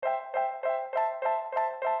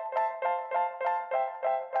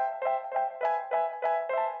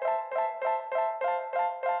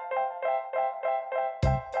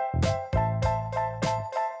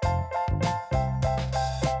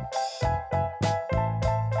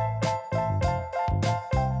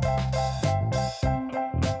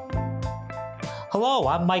Hello,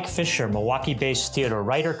 I'm Mike Fisher, Milwaukee-based theater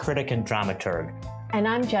writer, critic, and dramaturg. And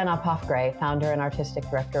I'm Jen Uphoff-Gray, founder and artistic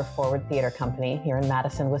director of Forward Theater Company here in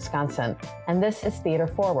Madison, Wisconsin. And this is Theater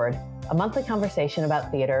Forward, a monthly conversation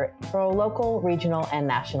about theater from a local, regional, and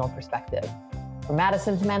national perspective. From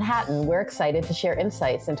Madison to Manhattan, we're excited to share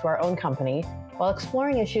insights into our own company while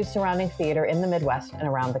exploring issues surrounding theater in the Midwest and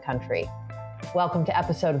around the country. Welcome to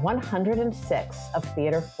episode 106 of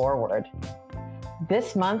Theater Forward.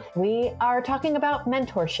 This month, we are talking about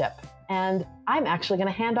mentorship, and I'm actually going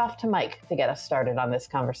to hand off to Mike to get us started on this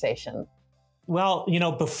conversation. Well,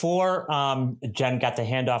 before Jen got the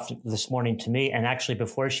handoff this morning to me, and actually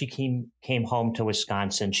before she came home to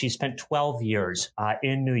Wisconsin, she spent 12 years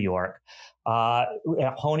in New York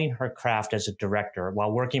honing her craft as a director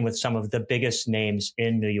while working with some of the biggest names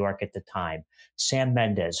in New York at the time. Sam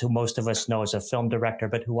Mendes, who most of us know as a film director,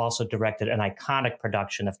 but who also directed an iconic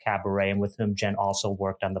production of Cabaret, and with whom Jen also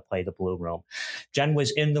worked on the play The Blue Room. Jen was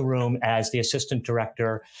in the room as the assistant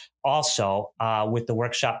director also with the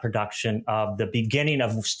workshop production of the beginning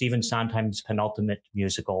of Stephen Sondheim's penultimate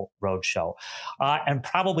musical, Roadshow. And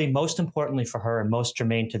probably most importantly for her and most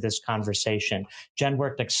germane to this conversation, Jen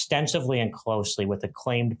worked extensively and closely with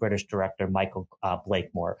acclaimed British director Michael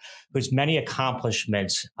Blakemore, whose many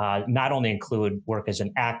accomplishments not only include work as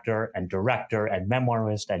an actor and director and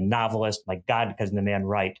memoirist and novelist, my God, doesn't the man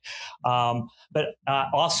write, but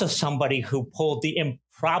also somebody who pulled the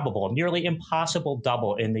improbable, nearly impossible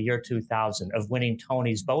double in the year 2000 of winning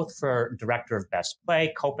Tonys, both for Director of Best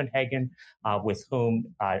Play, Copenhagen, with whom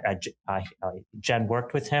Jen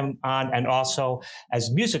worked with him on, and also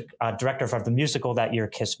as music director for the musical that year,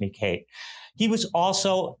 Kiss Me, Kate. He was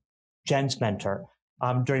also Jen's mentor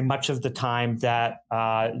during much of the time that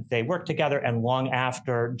they worked together and long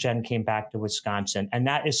after Jen came back to Wisconsin. And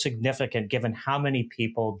that is significant given how many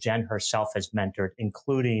people Jen herself has mentored,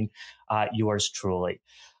 including yours truly.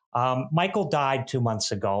 Michael died 2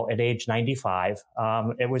 months ago at age 95.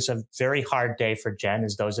 It was a very hard day for Jen,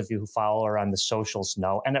 as those of you who follow her on the socials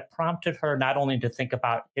know. And it prompted her not only to think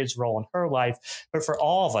about his role in her life, but for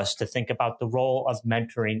all of us to think about the role of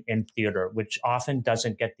mentoring in theater, which often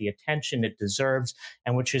doesn't get the attention it deserves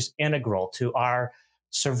and which is integral to our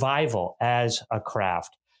survival as a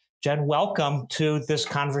craft. Jen, welcome to this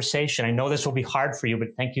conversation. I know this will be hard for you, but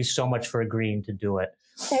thank you so much for agreeing to do it.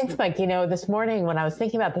 Thanks, Mike. This morning when I was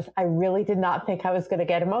thinking about this, I really did not think I was going to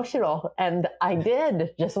get emotional. And I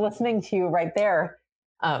did, just listening to you right there.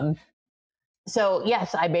 So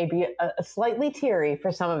yes, I may be a slightly teary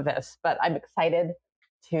for some of this, but I'm excited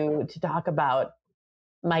to talk about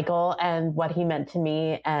Michael and what he meant to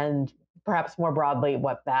me, and perhaps more broadly,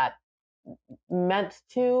 what that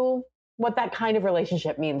kind of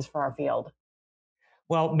relationship means for our field.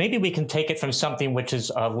 Well, maybe we can take it from something which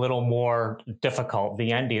is a little more difficult,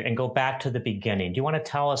 the ending, and go back to the beginning. Do you want to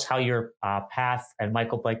tell us how your path and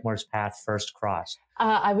Michael Blakemore's path first crossed?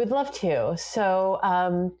 I would love to. So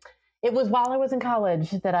it was while I was in college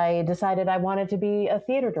that I decided I wanted to be a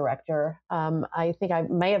theater director. I think I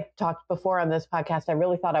may have talked before on this podcast. I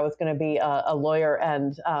really thought I was going to be a lawyer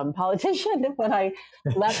and politician when I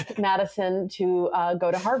left Madison to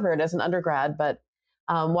go to Harvard as an undergrad. But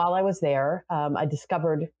while I was there, I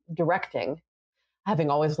discovered directing, having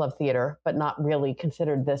always loved theater, but not really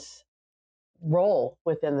considered this role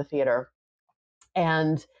within the theater.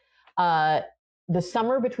 And the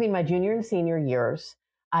summer between my junior and senior years,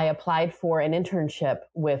 I applied for an internship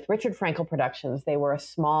with Richard Frankel Productions. They were a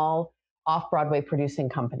small off-Broadway producing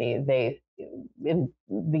company. They, in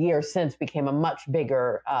the years since, became a much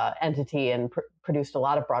bigger entity and produced a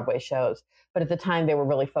lot of Broadway shows. But at the time, they were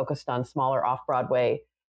really focused on smaller off-Broadway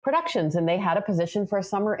productions, and they had a position for a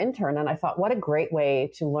summer intern. And I thought, what a great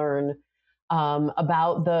way to learn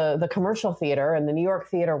about the commercial theater and the New York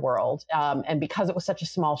theater world. And because it was such a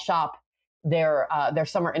small shop, their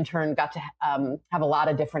summer intern got to have a lot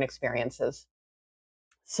of different experiences.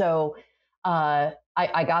 So I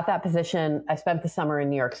got that position. I spent the summer in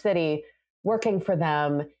New York City working for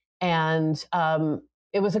them, and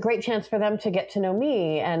it was a great chance for them to get to know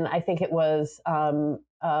me. And I think it was a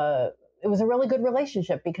really good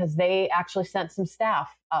relationship because they actually sent some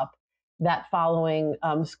staff up that following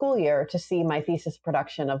school year to see my thesis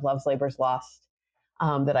production of Love's Labour's Lost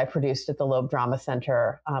that I produced at the Loeb Drama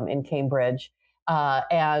Center in Cambridge.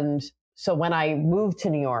 And so when I moved to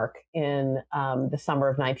New York in the summer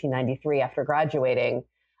of 1993 after graduating,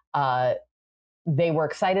 they were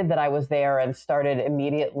excited that I was there and started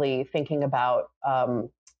immediately thinking about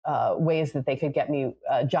ways that they could get me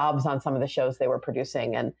jobs on some of the shows they were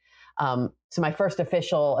producing. And so my first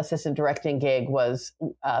official assistant directing gig was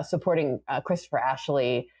supporting Christopher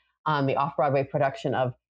Ashley on the off-Broadway production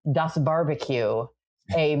of Das Barbecue,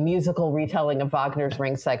 a musical retelling of Wagner's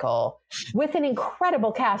Ring Cycle, with an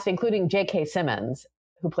incredible cast, including J.K. Simmons,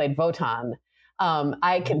 who played Wotan.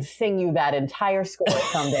 I can sing you that entire score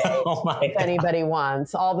someday if anybody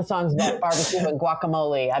wants. All the songs about barbecue and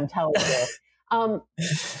guacamole, I'm telling you.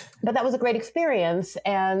 But that was a great experience,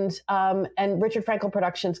 and Richard Frankel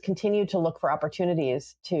Productions continued to look for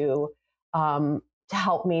opportunities to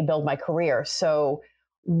help me build my career. So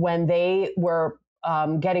when they were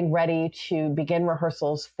getting ready to begin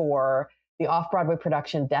rehearsals for the off-Broadway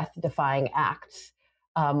production Death Defying Acts,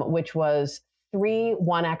 which was 3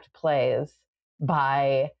 one-act plays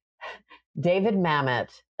by David Mamet,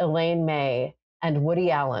 Elaine May, and Woody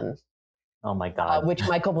Allen. Oh my God. Which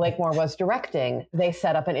Michael Blakemore was directing, they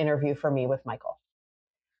set up an interview for me with Michael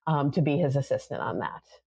to be his assistant on that.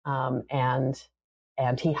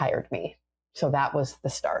 And he hired me. So that was the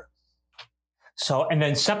start. So, and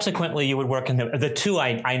then subsequently you would work in the two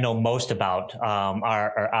I know most about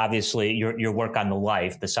are obviously your work on The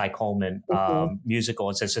Life, the Cy Coleman musical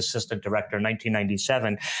as his assistant director in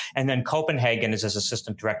 1997, and then Copenhagen as his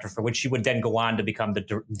assistant director, for which you would then go on to become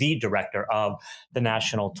the director of the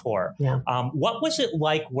national tour. Yeah. What was it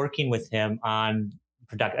like working with him on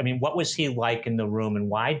production? I mean, what was he like in the room, and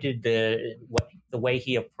why did the way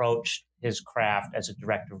he approached his craft as a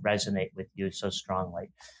director resonate with you so strongly?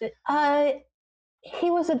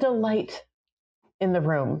 He was a delight in the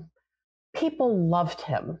room. People loved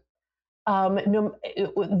him. The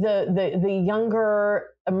younger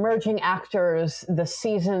emerging actors, the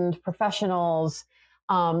seasoned professionals,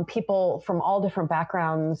 people from all different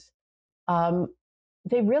backgrounds,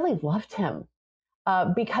 they really loved him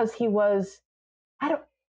because he was.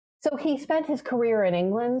 So he spent his career in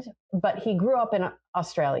England, but he grew up in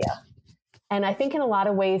Australia, and I think in a lot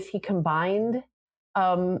of ways he combined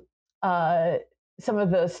some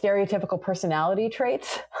of the stereotypical personality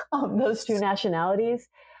traits of those two nationalities.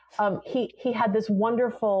 He had this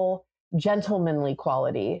wonderful gentlemanly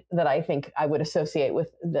quality that I think I would associate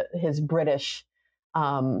with his British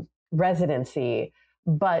residency,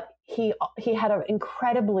 but he had an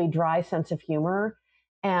incredibly dry sense of humor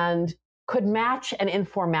and could match an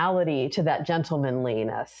informality to that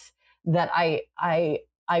gentlemanliness that I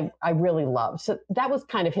really love. So that was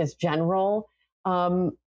kind of his general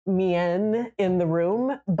mien in the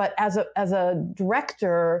room. But as a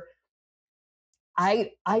director,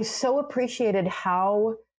 I so appreciated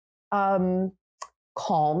how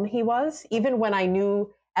calm he was, even when I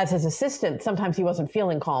knew as his assistant, sometimes he wasn't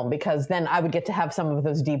feeling calm, because then I would get to have some of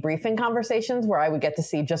those debriefing conversations where I would get to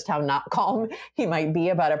see just how not calm he might be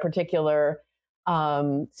about a particular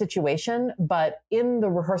situation. But in the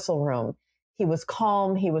rehearsal room, he was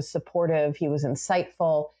calm, he was supportive, he was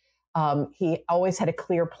insightful. He always had a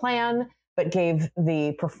clear plan, but gave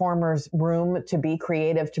the performers room to be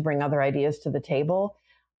creative, to bring other ideas to the table.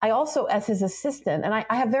 I also, as his assistant, and I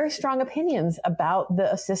have very strong opinions about the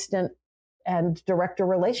assistant and director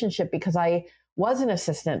relationship, because I was an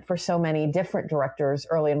assistant for so many different directors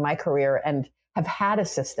early in my career and have had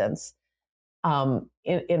assistants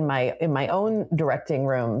in my own directing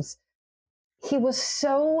rooms. He was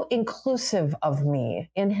so inclusive of me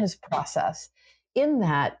in his process, in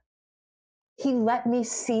that he let me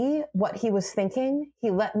see what he was thinking. He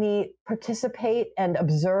let me participate and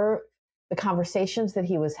observe the conversations that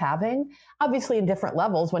he was having, obviously in different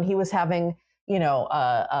levels. When he was having,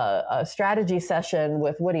 a strategy session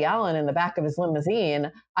with Woody Allen in the back of his limousine,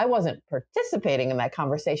 I wasn't participating in that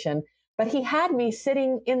conversation, but he had me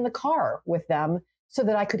sitting in the car with them so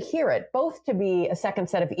that I could hear it, both to be a second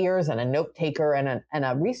set of ears and a note taker and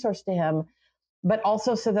a resource to him, but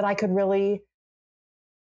also so that I could really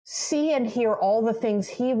see and hear all the things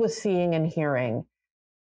he was seeing and hearing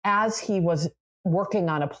as he was working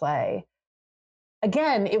on a play.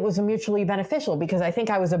 Again, it was mutually beneficial, because I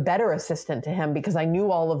think I was a better assistant to him because I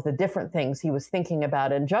knew all of the different things he was thinking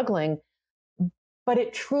about and juggling. But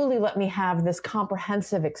it truly let me have this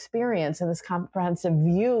comprehensive experience and this comprehensive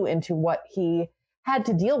view into what he had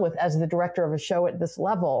to deal with as the director of a show at this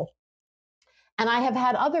level. And I have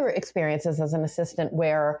had other experiences as an assistant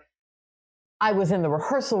where I was in the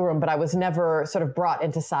rehearsal room, but I was never sort of brought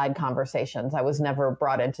into side conversations. I was never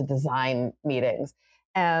brought into design meetings.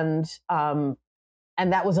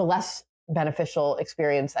 And that was a less beneficial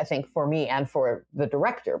experience, I think, for me and for the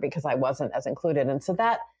director, because I wasn't as included. And so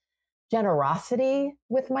that generosity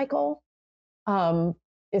with Michael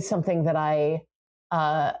is something that I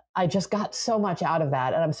just got so much out of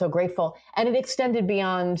that. And I'm so grateful. And it extended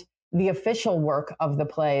beyond the official work of the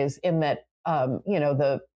plays, in that,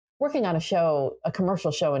 the working on a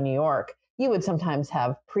commercial show in New York, you would sometimes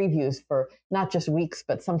have previews for not just weeks,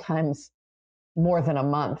 but sometimes more than a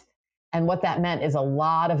month. And what that meant is a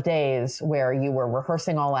lot of days where you were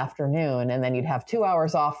rehearsing all afternoon, and then you'd have 2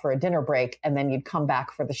 hours off for a dinner break, and then you'd come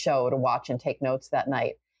back for the show to watch and take notes that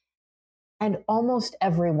night. And almost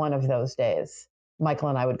every one of those days, Michael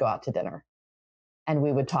and I would go out to dinner, and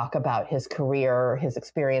we would talk about his career, his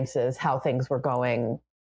experiences, how things were going,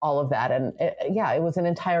 all of that. And it was an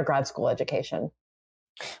entire grad school education.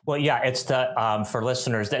 Well, yeah, it's for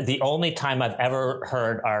listeners, the only time I've ever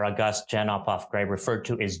heard our august Jen Uphoff-Gray referred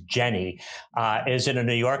to as Jenny is in a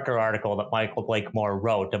New Yorker article that Michael Blakemore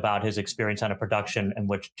wrote about his experience on a production in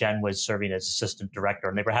which Jen was serving as assistant director,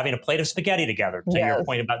 and they were having a plate of spaghetti together. To your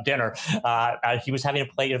point about dinner, he was having a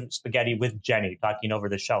plate of spaghetti with Jenny, talking over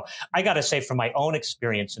the show. I got to say, from my own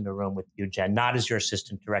experience in the room with you, Jen, not as your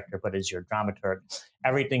assistant director, but as your dramaturg,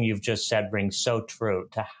 everything you've just said rings so true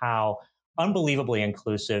to how unbelievably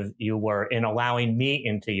inclusive you were in allowing me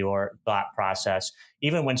into your thought process,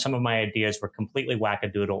 even when some of my ideas were completely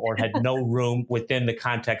wackadoodle or had no room within the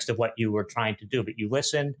context of what you were trying to do. But you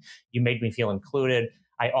listened, you made me feel included.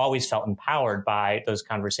 I always felt empowered by those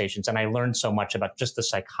conversations. And I learned so much about just the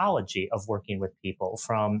psychology of working with people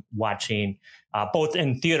from watching, both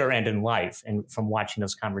in theater and in life, and from watching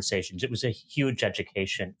those conversations. It was a huge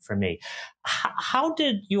education for me. How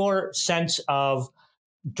did your sense of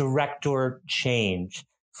director change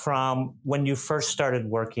from when you first started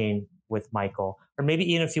working with Michael? Or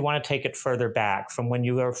maybe even if you want to take it further back, from when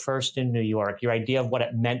you were first in New York, your idea of what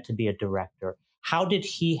it meant to be a director. How did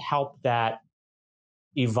he help that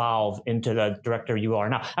evolve into the director you are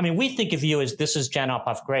now? I mean, we think of you as, this is Jen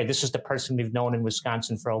Uphoff-Gray. This is the person we've known in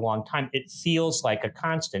Wisconsin for a long time. It feels like a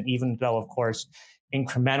constant, even though, of course,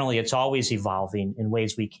 incrementally, it's always evolving in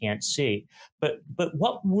ways we can't see. But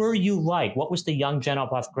what were you like? What was the young Jen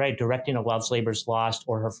Uphoff-Gray directing A Love's Labor's Lost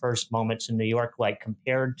or her first moments in New York like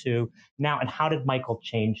compared to now? And how did Michael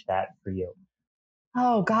change that for you?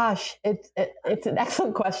 Oh gosh, it's an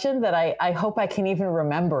excellent question that I hope I can even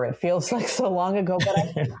remember. It feels like so long ago, but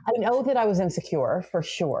I know that I was insecure for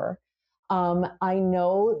sure. I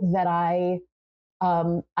know that I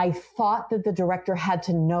thought that the director had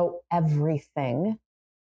to know everything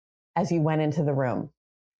as you went into the room,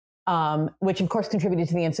 which of course contributed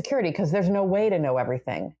to the insecurity because there's no way to know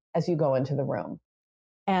everything as you go into the room.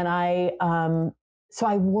 And so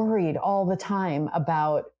I worried all the time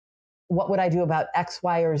about what would I do about X,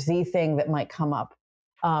 Y, or Z thing that might come up.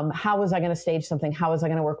 How was I going to stage something? How was I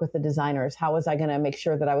going to work with the designers? How was I going to make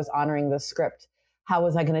sure that I was honoring the script? How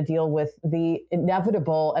was I going to deal with the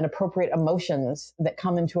inevitable and appropriate emotions that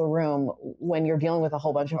come into a room when you're dealing with a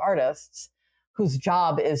whole bunch of artists whose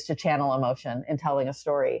job is to channel emotion in telling a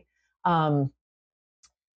story? And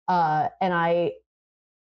I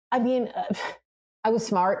mean, I was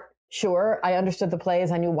smart. Sure. I understood the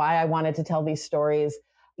plays. I knew why I wanted to tell these stories.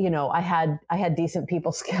 You know, I had decent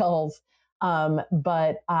people skills.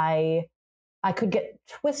 But I could get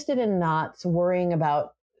twisted in knots worrying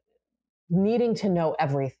about needing to know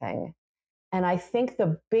everything. And I think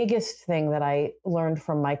the biggest thing that I learned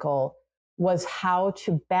from Michael was how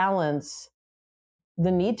to balance the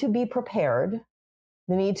need to be prepared,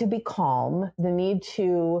 the need to be calm, the need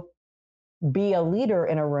to be a leader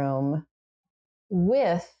in a room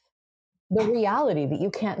with the reality that you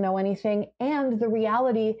can't know anything and the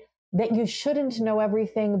reality that you shouldn't know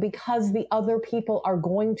everything because the other people are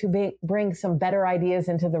going to bring some better ideas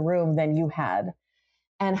into the room than you had.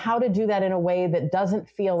 And how to do that in a way that doesn't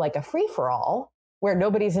feel like a free-for-all where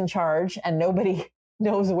nobody's in charge and nobody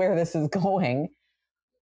knows where this is going,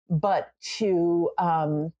 but to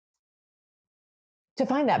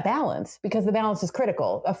find that balance, because the balance is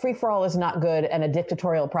critical. A free-for-all is not good, and a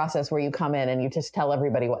dictatorial process where you come in and you just tell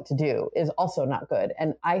everybody what to do is also not good.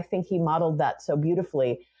 And I think he modeled that so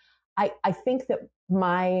beautifully. I think that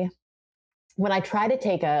when I try to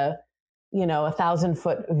take a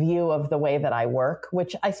 1,000-foot view of the way that I work,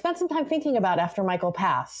 which I spent some time thinking about after Michael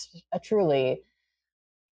passed, truly,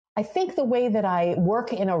 I think the way that I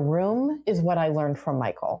work in a room is what I learned from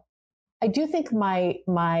Michael. I do think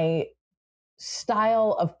my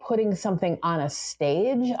style of putting something on a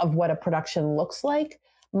stage of what a production looks like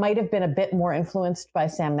might have been a bit more influenced by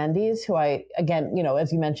Sam Mendes, who I, again,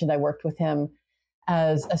 as you mentioned, I worked with him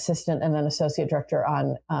as assistant and then associate director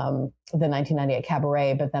on the 1998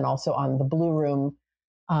 Cabaret, but then also on the Blue Room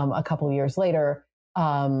a couple of years later.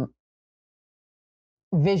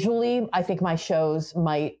 Visually, I think my shows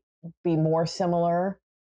might be more similar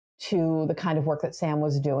to the kind of work that Sam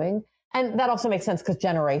was doing. And that also makes sense because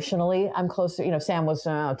generationally, I'm closer. Sam was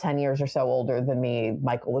 10 years or so older than me.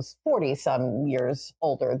 Michael was 40 some years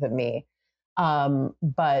older than me.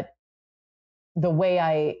 But the way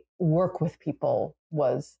I work with people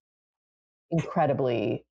was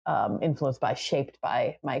incredibly influenced by, shaped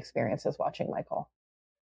by my experiences watching Michael.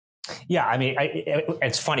 Yeah, I mean,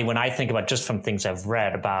 it's funny when I think about, just from things I've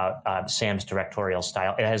read about Sam's directorial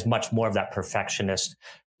style, it has much more of that perfectionist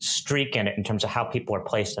streak in it in terms of how people are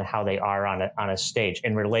placed and how they are on a stage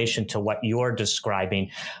in relation to what you're describing.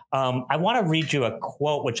 I want to read you a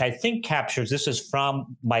quote, which I think captures, this is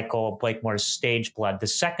from Michael Blakemore's Stage Blood, the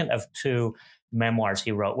second of two memoirs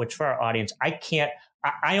he wrote, which for our audience,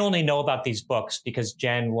 I only know about these books because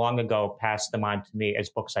Jen long ago passed them on to me as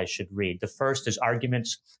books I should read. The first is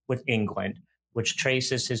Arguments with England, which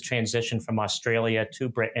traces his transition from Australia to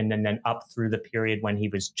Britain and then up through the period when he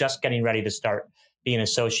was just getting ready to start being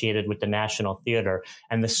associated with the National Theater.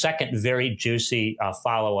 And the second very juicy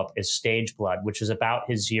follow-up is Stage Blood, which is about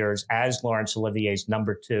his years as Laurence Olivier's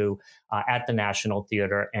number two at the National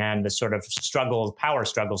Theater and the sort of power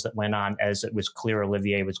struggles that went on as it was clear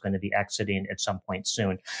Olivier was going to be exiting at some point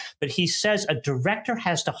soon. But he says a director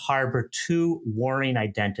has to harbor two warring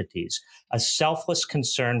identities: a selfless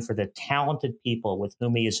concern for the talented people with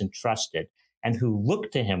whom he is entrusted and who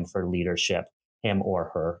look to him for leadership, him or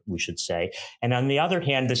her, we should say. And on the other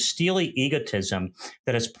hand, the steely egotism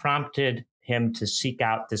that has prompted him to seek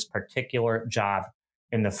out this particular job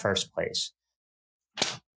in the first place.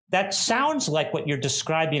 That sounds like what you're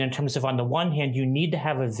describing in terms of, on the one hand, you need to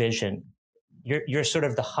have a vision. You're sort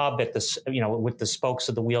of the hub at this, with the spokes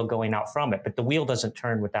of the wheel going out from it, but the wheel doesn't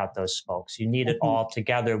turn without those spokes. You need it all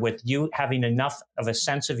together, with you having enough of a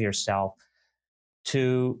sense of yourself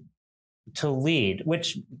to lead,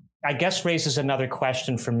 which I guess raises another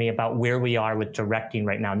question for me about where we are with directing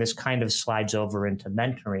right now. And this kind of slides over into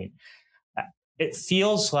mentoring. It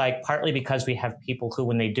feels like, partly because we have people who,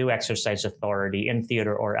 when they do exercise authority in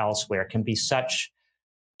theater or elsewhere, can be such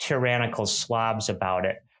tyrannical slobs about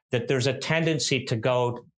it, that there's a tendency to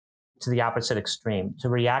go to the opposite extreme, to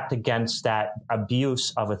react against that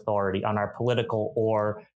abuse of authority on our political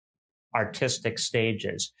or artistic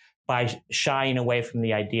stages by shying away from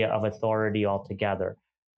the idea of authority altogether.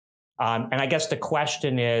 And I guess the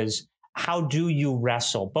question is, how do you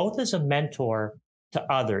wrestle, both as a mentor to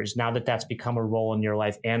others, now that that's become a role in your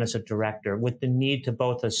life, and as a director, with the need to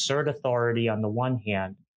both assert authority on the one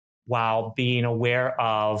hand, while being aware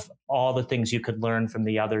of all the things you could learn from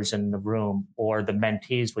the others in the room or the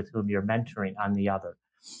mentees with whom you're mentoring on the other?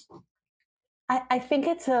 I think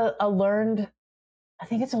it's a learned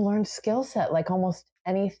skill set, like almost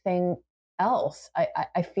anything else.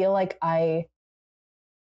 I feel like I've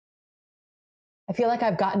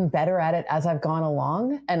gotten better at it as I've gone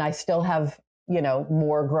along, and I still have,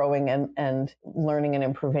 more growing and learning and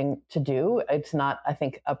improving to do. It's not, I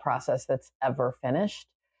think, a process that's ever finished.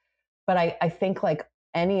 But I think, like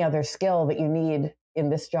any other skill that you need in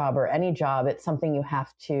this job or any job, it's something you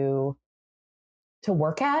have to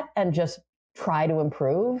work at and just try to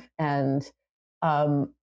improve. And I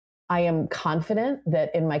am confident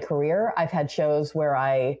that in my career, I've had shows where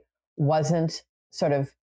I wasn't sort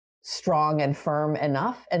of strong and firm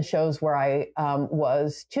enough, and shows where I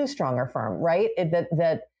was too strong or firm, right?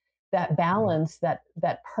 That balance, that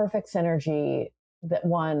perfect synergy that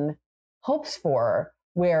one hopes for,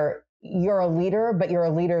 where you're a leader, but you're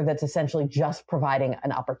a leader that's essentially just providing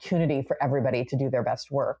an opportunity for everybody to do their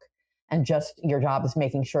best work. And just your job is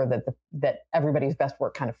making sure that everybody's best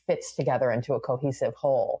work kind of fits together into a cohesive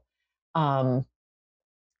whole.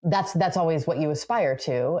 That's always what you aspire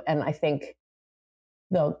to. And I think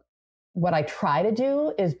what I try to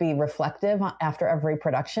do is be reflective after every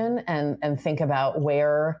production and think about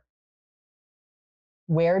where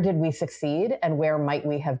did we succeed and where might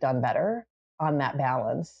we have done better on that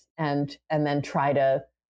balance, and then try to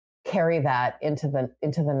carry that into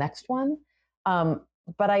the next one.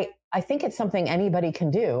 But I think it's something anybody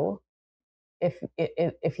can do if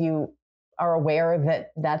you are aware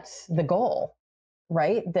that that's the goal,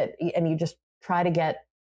 right? And you just try to get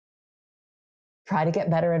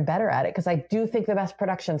better and better at it, because I do think the best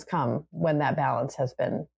productions come when that balance has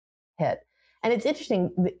been hit. And it's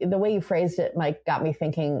interesting, the way you phrased it, Mike, got me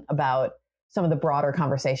thinking about some of the broader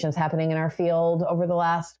conversations happening in our field over the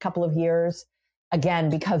last couple of years. Again,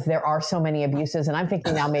 because there are so many abuses, and I'm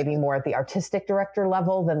thinking now maybe more at the artistic director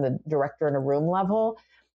level than the director in a room level.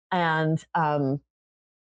 And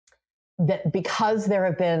that because there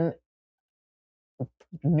have been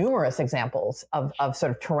numerous examples of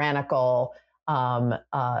sort of tyrannical,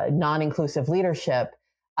 non-inclusive leadership,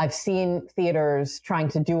 I've seen theaters trying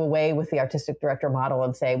to do away with the artistic director model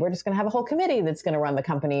and say, we're just going to have a whole committee that's going to run the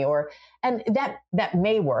company, and that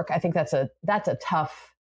may work. I think that's a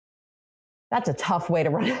tough way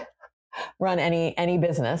to run any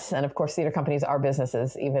business. And of course, theater companies are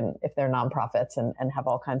businesses, even if they're nonprofits and have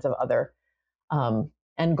all kinds of other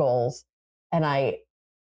and goals. And I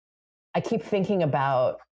keep thinking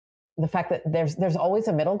about the fact that there's always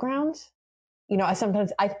a middle ground.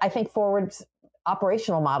 I think Forward's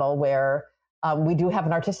operational model where we do have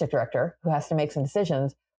an artistic director who has to make some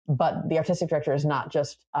decisions, but the artistic director is not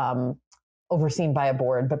just overseen by a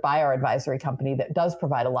board, but by our advisory company that does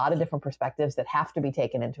provide a lot of different perspectives that have to be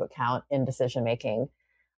taken into account in decision making.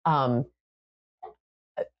 I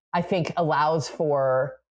think allows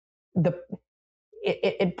for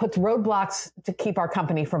it puts roadblocks to keep our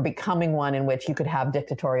company from becoming one in which you could have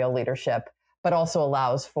dictatorial leadership, but also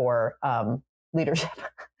allows for leadership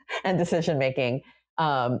and decision making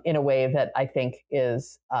in a way that I think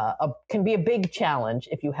is can be a big challenge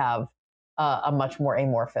if you have a much more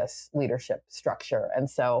amorphous leadership structure. And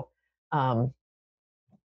so,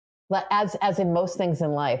 as in most things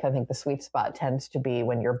in life, I think the sweet spot tends to be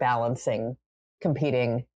when you're balancing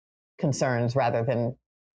competing concerns rather than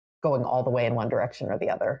going all the way in one direction or the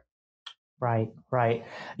other. Right.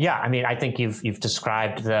 Yeah, I mean, I think you've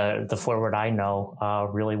described the Forward I know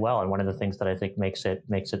really well, and one of the things that I think makes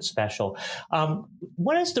it special.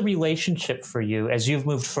 What is the relationship for you as you've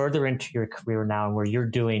moved further into your career now, and where you're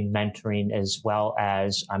doing mentoring as well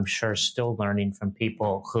as, I'm sure, still learning from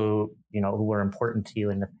people who were important to you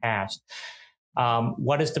in the past?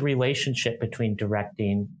 What is the relationship between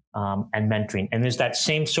directing and mentoring? And is that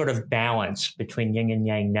same sort of balance between yin and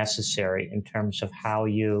yang necessary in terms of how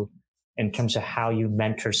you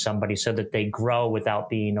mentor somebody so that they grow without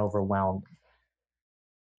being overwhelmed?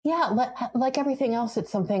 Yeah, like everything else,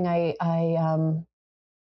 it's something I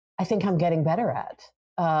think I'm getting better at.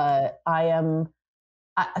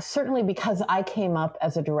 Certainly because I came up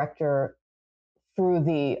as a director through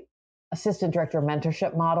the assistant director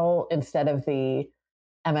mentorship model instead of the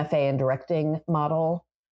MFA and directing model.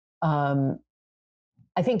 I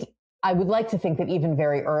think I would like to think that even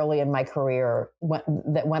very early in my career,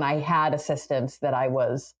 when I had assistants, that I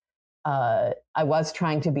was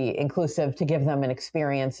trying to be inclusive, to give them an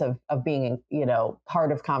experience of being,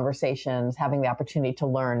 part of conversations, having the opportunity to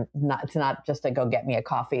learn. It's not just a go get me a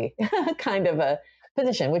coffee kind of a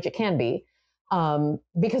position, which it can be,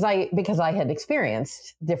 because I had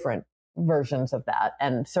experienced different versions of that,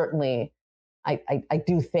 and certainly I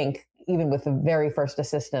do think, even with the very first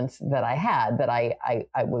assistants that I had, that I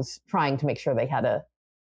was trying to make sure they had a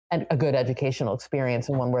good educational experience,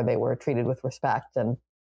 and one where they were treated with respect and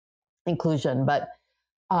inclusion. But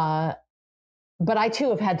I too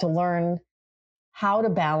have had to learn how to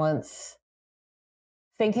balance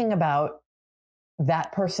thinking about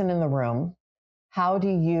that person in the room. How do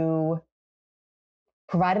you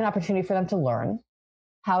provide an opportunity for them to learn?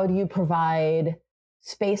 How do you provide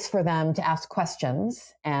space for them to ask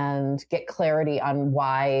questions and get clarity on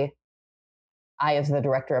why I, as the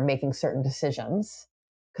director, am making certain decisions?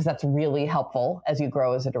 Because that's really helpful as you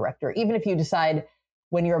grow as a director. Even if you decide,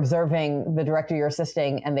 when you're observing the director you're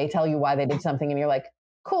assisting and they tell you why they did something and you're like,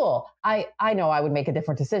 cool, I know I would make a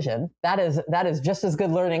different decision. That is just as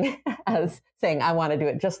good learning as saying, I want to do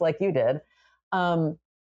it just like you did. So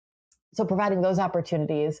providing those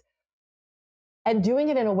opportunities and doing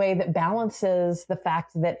it in a way that balances the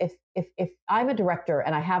fact that if I'm a director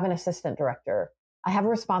and I have an assistant director, I have a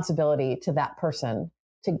responsibility to that person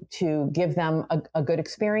to give them a good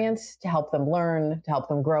experience, to help them learn, to help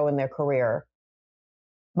them grow in their career.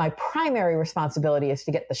 My primary responsibility is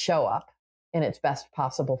to get the show up in its best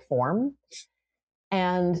possible form.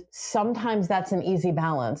 And sometimes that's an easy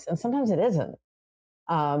balance, and sometimes it isn't.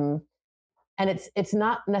 And it's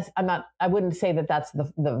not, I wouldn't say that that's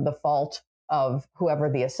the fault of whoever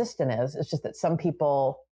the assistant is. It's just that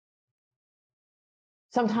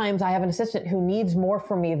sometimes I have an assistant who needs more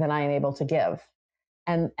from me than I am able to give.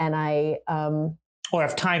 And I, or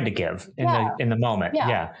have time to give in the moment.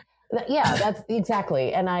 Yeah. That's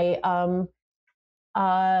exactly. And I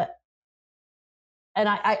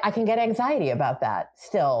can get anxiety about that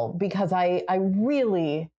still, because I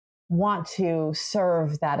really want to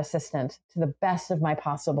serve that assistant to the best of my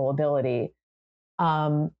possible ability.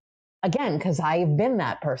 Again, because I've been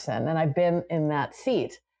that person and I've been in that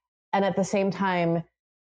seat. And at the same time,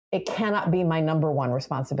 it cannot be my number one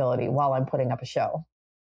responsibility while I'm putting up a show.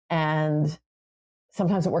 And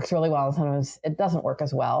sometimes it works really well, and sometimes it doesn't work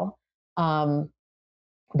as well.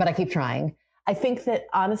 But I keep trying. I think that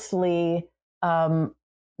honestly,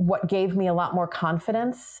 what gave me a lot more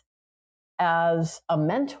confidence as a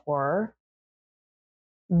mentor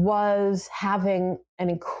was having an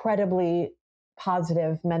incredibly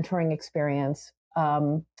positive mentoring experience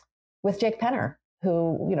with Jake Penner,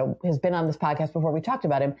 who has been on this podcast before. We talked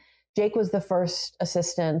about him. Jake was the first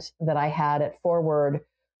assistant that I had at Forward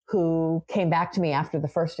who came back to me after the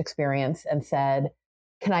first experience and said,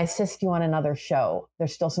 can I assist you on another show?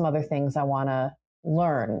 There's still some other things I want to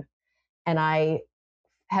learn. And I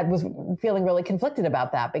was feeling really conflicted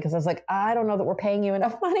about that because I was like, I don't know that we're paying you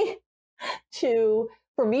enough money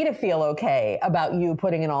for me to feel okay about you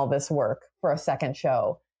putting in all this work for a second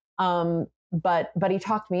show. But he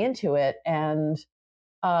talked me into it. And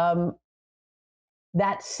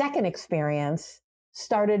that second experience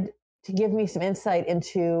started to give me some insight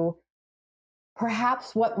into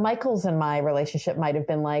perhaps what Michael's and my relationship might have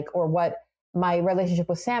been like, or what my relationship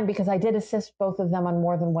with Sam, because I did assist both of them on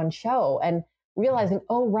more than one show, and realizing,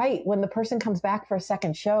 oh, right, when the person comes back for a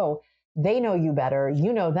second show, they know you better,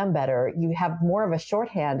 you know them better, you have more of a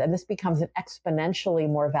shorthand, and this becomes an exponentially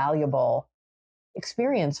more valuable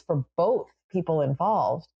experience for both people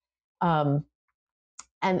involved. And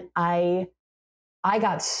I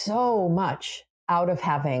got so much out of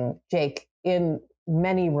having Jake in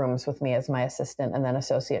many rooms with me as my assistant and then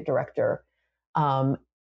associate director. I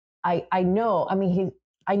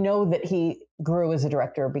know that he grew as a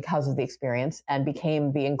director because of the experience and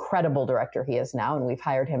became the incredible director he is now. And we've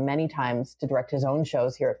hired him many times to direct his own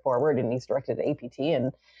shows here at Forward, and he's directed at APT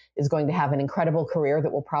and is going to have an incredible career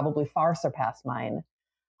that will probably far surpass mine.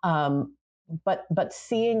 But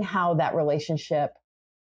seeing how that relationship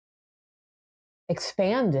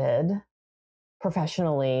expanded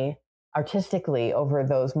professionally, artistically over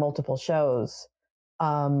those multiple shows,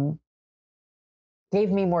 gave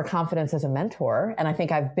me more confidence as a mentor. And I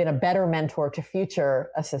think I've been a better mentor to future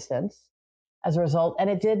assistants as a result. And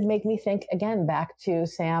it did make me think again back to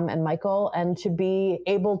Sam and Michael, and to be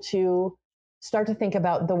able to start to think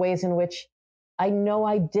about the ways in which I know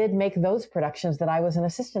I did make those productions that I was an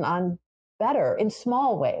assistant on better in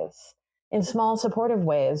small ways, in small supportive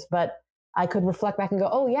ways. But I could reflect back and go,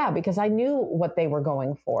 oh yeah, because I knew what they were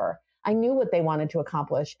going for. I knew what they wanted to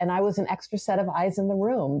accomplish. And I was an extra set of eyes in the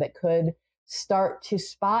room that could start to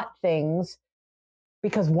spot things,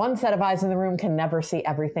 because one set of eyes in the room can never see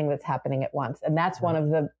everything that's happening at once. And that's one of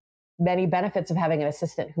the many benefits of having an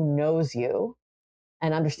assistant who knows you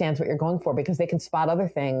and understands what you're going for, because they can spot other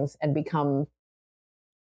things and become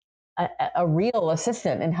a real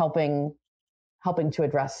assistant in helping to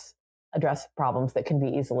address problems that can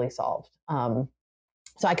be easily solved.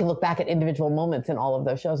 So I can look back at individual moments in all of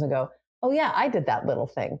those shows and go, oh yeah, I did that little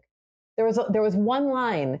thing. There was one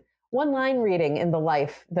line reading in the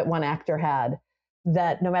life that one actor had,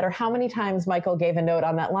 that no matter how many times Michael gave a note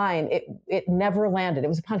on that line, it never landed. It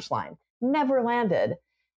was a punchline, never landed.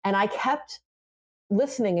 And I kept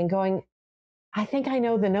listening and going, I think I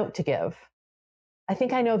know the note to give. I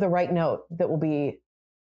think I know the right note that will be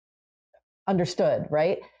understood,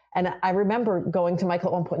 right? And I remember going to Michael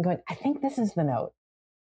at one point and going, I think this is the note.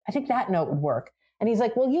 I think that note would work. And he's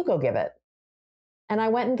like, well, you go give it. And I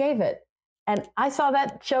went and gave it. And I saw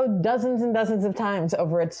that show dozens and dozens of times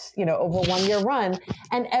over its, over 1 year run.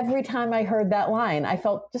 And every time I heard that line, I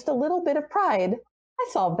felt just a little bit of pride. I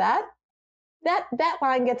solved that. That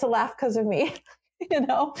line gets a laugh because of me,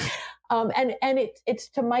 And it's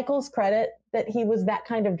to Michael's credit that he was that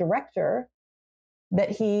kind of director, that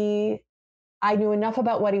I knew enough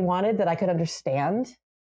about what he wanted that I could understand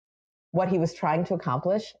what he was trying to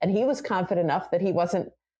accomplish. And he was confident enough that he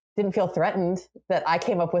didn't feel threatened that I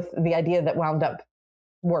came up with the idea that wound up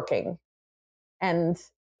working. And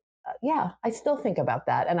I still think about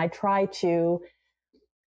that. And I try to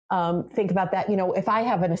think about that. If I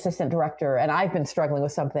have an assistant director and I've been struggling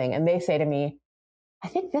with something and they say to me, I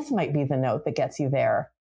think this might be the note that gets you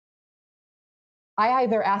there, I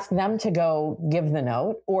either ask them to go give the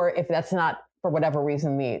note, or if that's not, for whatever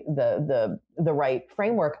reason, the right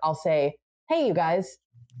framework, I'll say, hey, you guys,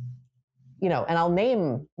 and I'll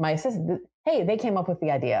name my assistant. Hey, they came up with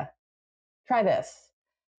the idea. Try this.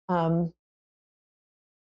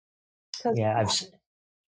 Yeah,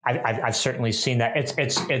 I've certainly seen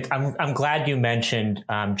that. I'm glad you mentioned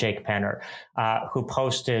Jake Penner, who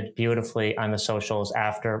posted beautifully on the socials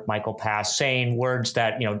after Michael passed, saying words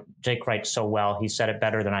that Jake writes so well. He said it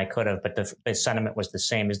better than I could have, but the sentiment was the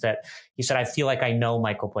same. Is that he said, "I feel like I know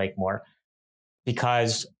Michael Blakemore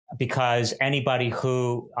because anybody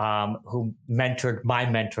who mentored my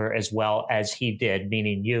mentor as well as he did,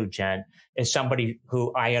 meaning you, Jen, is somebody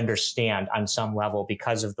who I understand on some level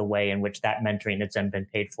because of the way in which that mentoring has then been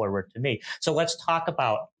paid forward to me." So let's talk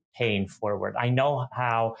about paying forward. I know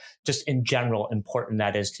how, just in general, important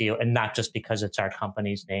that is to you, and not just because it's our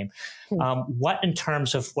company's name. What, in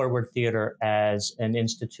terms of Forward Theater as an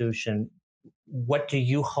institution, what do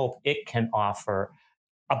you hope it can offer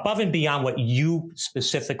above and beyond what you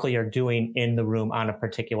specifically are doing in the room on a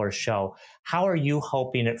particular show, how are you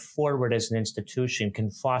hoping it forward as an institution can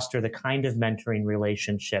foster the kind of mentoring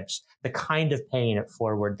relationships, the kind of paying it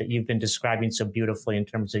forward that you've been describing so beautifully in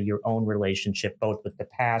terms of your own relationship, both with the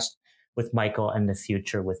past, with Michael, and the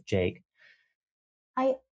future with Jake?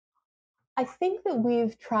 I I think that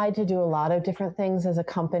we've tried to do a lot of different things as a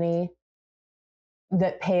company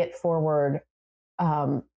that pay it forward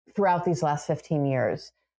um, throughout these last 15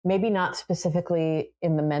 years. Maybe not specifically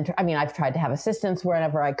in the mentor. I mean, I've tried to have assistants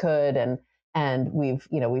wherever I could, and we've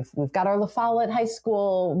got our La Follette High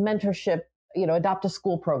School mentorship, adopt a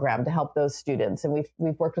school program to help those students, and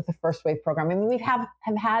we've worked with the First Wave program. I mean, we have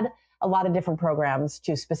had a lot of different programs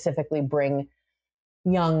to specifically bring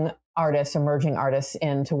young artists, emerging artists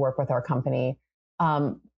in to work with our company.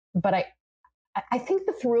 But I think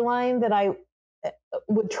the through line that I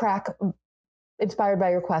would track, inspired by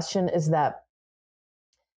your question, is that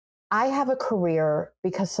I have a career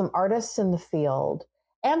because some artists in the field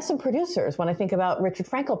and some producers, when I think about Richard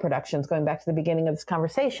Frankel Productions, going back to the beginning of this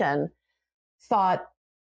conversation, thought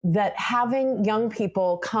that having young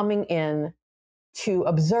people coming in to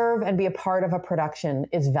observe and be a part of a production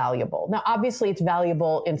is valuable. Now, obviously, it's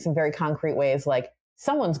valuable in some very concrete ways, like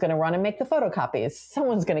someone's going to run and make the photocopies,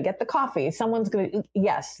 someone's going to get the coffee,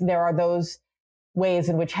 yes, there are those ways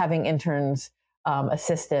in which having interns,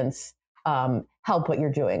 assistants, help what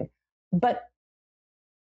you're doing. But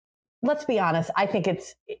let's be honest, I think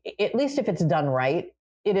it's, at least if it's done right,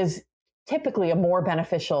 it is typically a more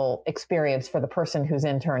beneficial experience for the person who's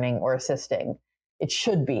interning or assisting. It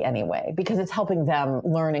should be anyway, because it's helping them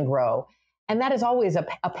learn and grow. And that is always a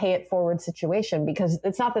pay it forward situation, because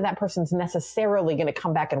it's not that person's necessarily going to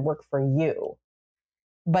come back and work for you,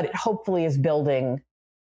 but it hopefully is building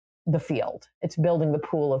the field. It's building the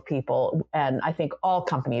pool of people. And I think all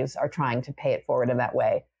companies are trying to pay it forward in that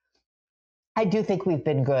way. I do think we've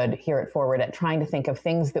been good here at Forward at trying to think of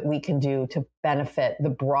things that we can do to benefit the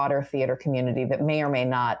broader theater community that may or may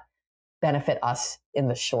not benefit us in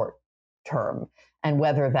the short term. And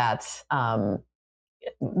whether that's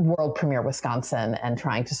World Premiere Wisconsin and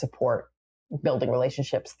trying to support building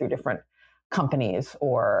relationships through different companies,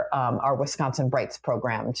 or our Wisconsin Brights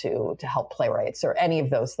program to help playwrights, or any of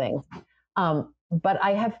those things. But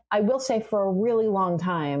I will say, for a really long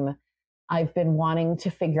time, I've been wanting to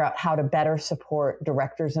figure out how to better support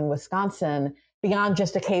directors in Wisconsin beyond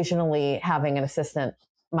just occasionally having an assistant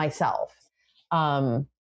myself. And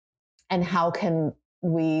how can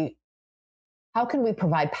we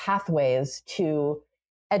provide pathways to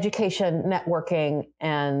education, networking,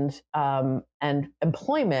 and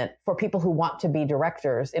employment for people who want to be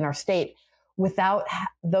directors in our state without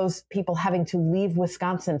those people having to leave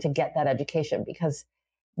Wisconsin to get that education? Because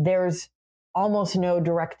there's almost no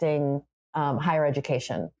directing higher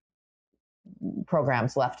education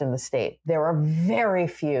programs left in the state. There are very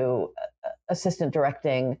few assistant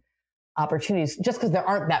directing opportunities, just because there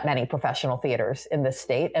aren't that many professional theaters in this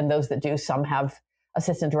state. And those that do, some have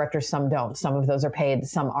assistant directors, some don't. Some of those are paid,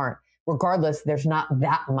 some aren't. Regardless, there's not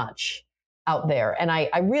that much out there. And I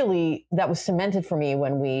really, that was cemented for me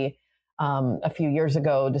when we, a few years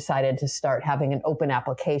ago, decided to start having an open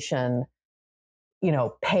application,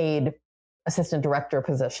 paid assistant director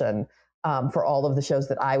position for all of the shows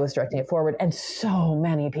that I was directing it forward. And so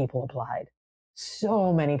many people applied.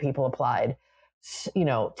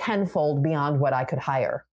 Tenfold beyond what I could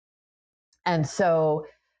hire. And so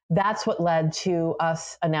that's what led to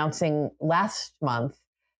us announcing last month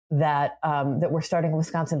that we're starting a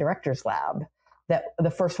Wisconsin Directors Lab. That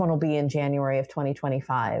the first one will be in January of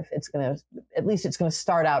 2025. It's going to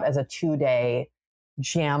start out as a 2-day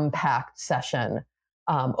jam-packed session,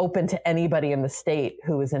 open to anybody in the state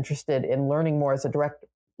who is interested in learning more as a director,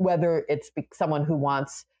 whether it's someone who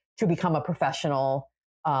wants to become a professional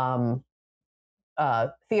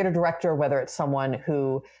theater director, whether it's someone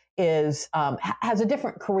who is has a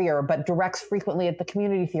different career but directs frequently at the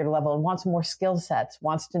community theater level and wants more skill sets,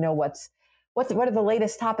 wants to know what are the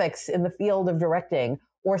latest topics in the field of directing,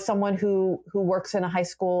 or someone who works in a high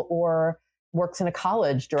school or works in a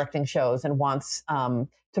college directing shows and wants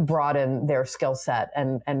to broaden their skill set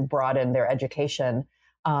and broaden their education.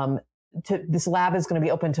 This lab is going to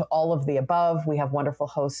be open to all of the above. We have wonderful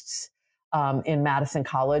hosts in Madison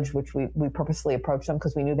College, which we purposely approached them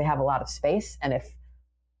because we knew they have a lot of space. And if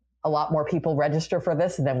a lot more people register for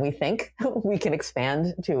this than we think, we can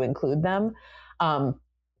expand to include them.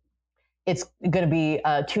 It's going to be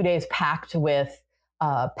 2 days packed with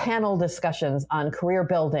panel discussions on career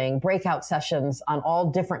building, breakout sessions on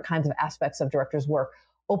all different kinds of aspects of directors' work,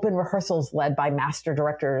 open rehearsals led by master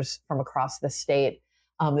directors from across the state,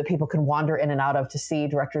 that people can wander in and out of to see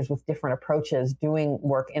directors with different approaches doing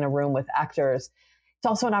work in a room with actors. It's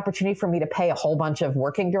also an opportunity for me to pay a whole bunch of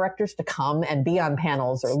working directors to come and be on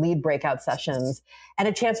panels or lead breakout sessions, and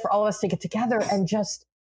a chance for all of us to get together and just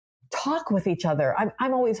talk with each other.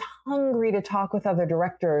 I'm always hungry to talk with other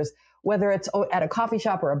directors, whether it's at a coffee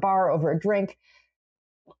shop or a bar over a drink.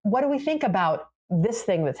 What do we think about this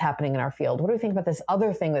thing that's happening in our field? What do we think about this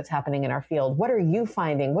other thing that's happening in our field? What are you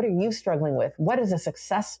finding? What are you struggling with? What is a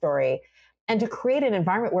success story? And to create an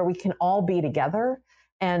environment where we can all be together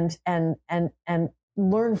and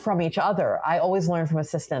learn from each other. I always learn from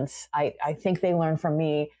assistants. I think they learn from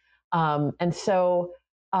me. And so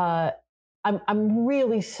I've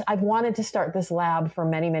wanted to start this lab for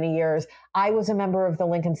many, many years. I was a member of the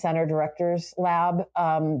Lincoln Center Directors Lab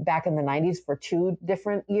back in the 90s for 2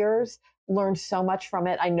 different years, learned so much from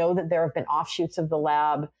it. I know that there have been offshoots of the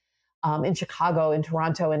lab in Chicago, in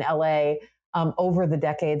Toronto, in LA over the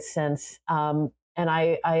decades since. And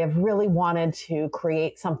I have really wanted to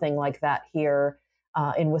create something like that here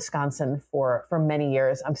in Wisconsin for many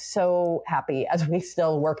years. I'm so happy as we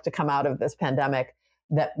still work to come out of this pandemic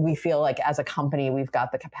that we feel like as a company, we've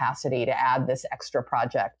got the capacity to add this extra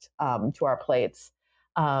project to our plates.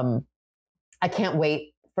 I can't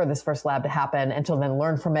wait for this first lab to happen until then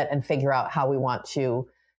learn from it and figure out how we want to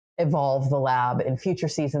evolve the lab in future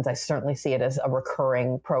seasons. I certainly see it as a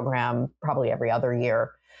recurring program, probably every other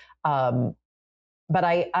year. But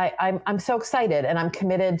I'm so excited, and I'm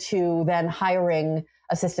committed to then hiring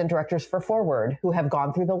assistant directors for Forward who have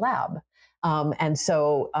gone through the lab. And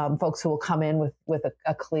so folks who will come in with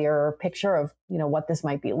a clear picture of, what this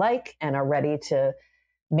might be like and are ready to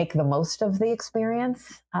make the most of the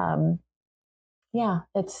experience.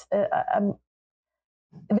 This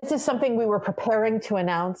is something we were preparing to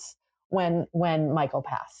announce when Michael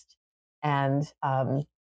passed. And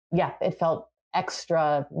it felt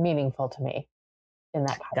extra meaningful to me in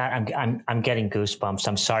that God, I'm getting goosebumps.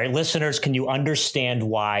 I'm sorry. Listeners, can you understand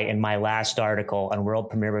why in my last article on World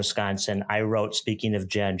Premiere Wisconsin, I wrote, speaking of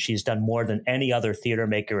Jen, she's done more than any other theater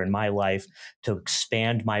maker in my life to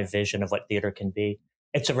expand my vision of what theater can be?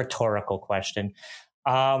 It's a rhetorical question.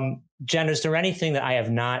 Jen, is there anything that I have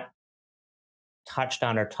not touched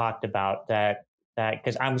on or talked about that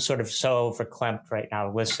because I'm sort of so verklempt right now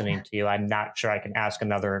listening to you, I'm not sure I can ask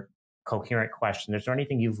another coherent question. Is there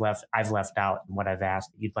anything I've left out in what I've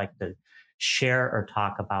asked that you'd like to share or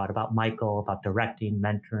talk about Michael, about directing,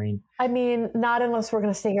 mentoring? I mean, not unless we're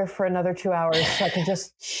going to stay here for another 2 hours. So I can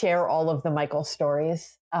just share all of the Michael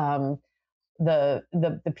stories, the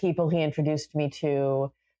people he introduced me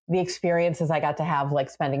to, the experiences I got to have, like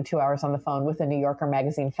spending 2 hours on the phone with a New Yorker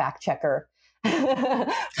magazine fact checker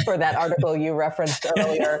for that article you referenced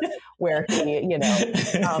earlier, where he,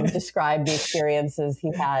 described the experiences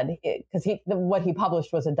he had, because what he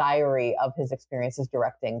published was a diary of his experiences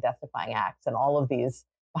directing Death-Defying Acts and all of these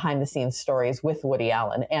behind-the-scenes stories with Woody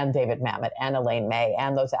Allen and David Mamet and Elaine May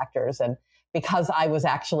and those actors. And because I was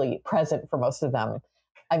actually present for most of them,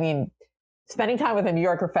 I mean, spending time with a New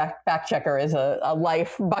Yorker fact checker is a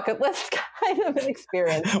life bucket list kind of an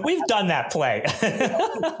experience. We've done that play.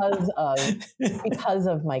 because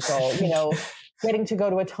of Michael, getting to go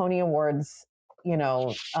to a Tony Awards,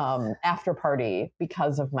 after party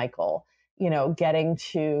because of Michael, getting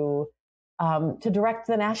to direct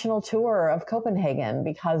the national tour of Copenhagen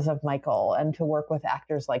because of Michael, and to work with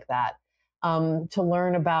actors like that, to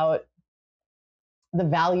learn about the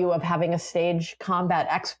value of having a stage combat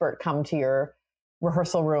expert come to your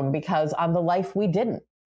rehearsal room, because on The Life, we didn't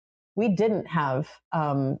have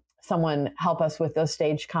someone help us with those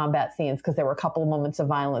stage combat scenes, because there were a couple of moments of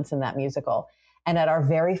violence in that musical. And at our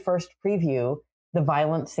very first preview, the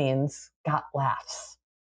violent scenes got laughs.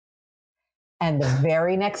 And the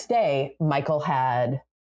very next day, Michael had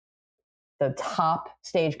the top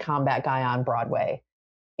stage combat guy on Broadway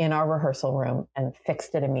in our rehearsal room and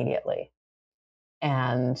fixed it immediately.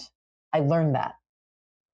 And I learned that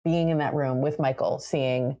being in that room with Michael,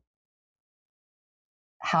 seeing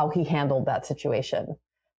how he handled that situation.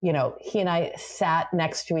 He and I sat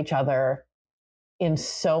next to each other in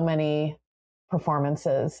so many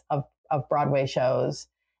performances of Broadway shows.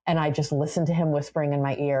 And I just listened to him whispering in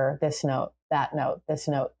my ear, this note, that note, this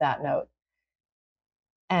note, that note.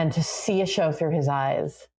 And to see a show through his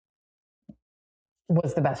eyes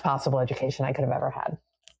was the best possible education I could have ever had.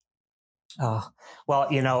 Well,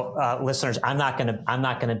 listeners, I'm not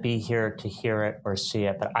going to be here to hear it or see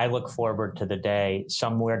it, but I look forward to the day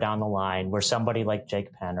somewhere down the line where somebody like Jake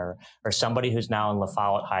Penner, or somebody who's now in La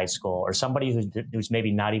Follette High School, or somebody who's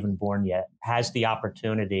maybe not even born yet, has the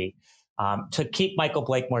opportunity to keep Michael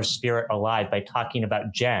Blakemore's spirit alive by talking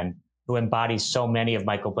about Jen, who embodies so many of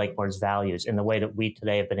Michael Blakemore's values in the way that we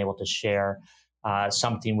today have been able to share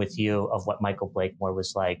something with you of what Michael Blakemore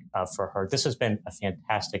was like for her. This has been a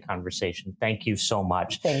fantastic conversation. Thank you so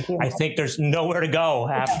much. Thank you. I think there's nowhere to go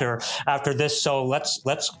after this, so let's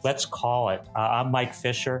call it. I'm Mike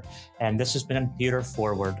Fisher, and this has been Theater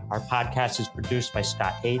Forward. Our podcast is produced by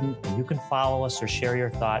Scott Hayden, and you can follow us or share your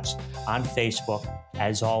thoughts on Facebook.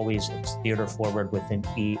 As always, it's Theater Forward with an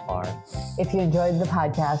ER. If you enjoyed the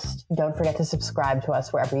podcast, don't forget to subscribe to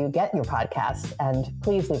us wherever you get your podcasts, and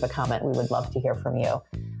please leave a comment. We would love to hear from you,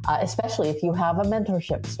 especially if you have a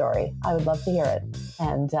mentorship story. I would love to hear it.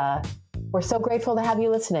 And we're so grateful to have you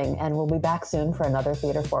listening, and we'll be back soon for another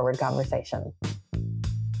Theater Forward conversation.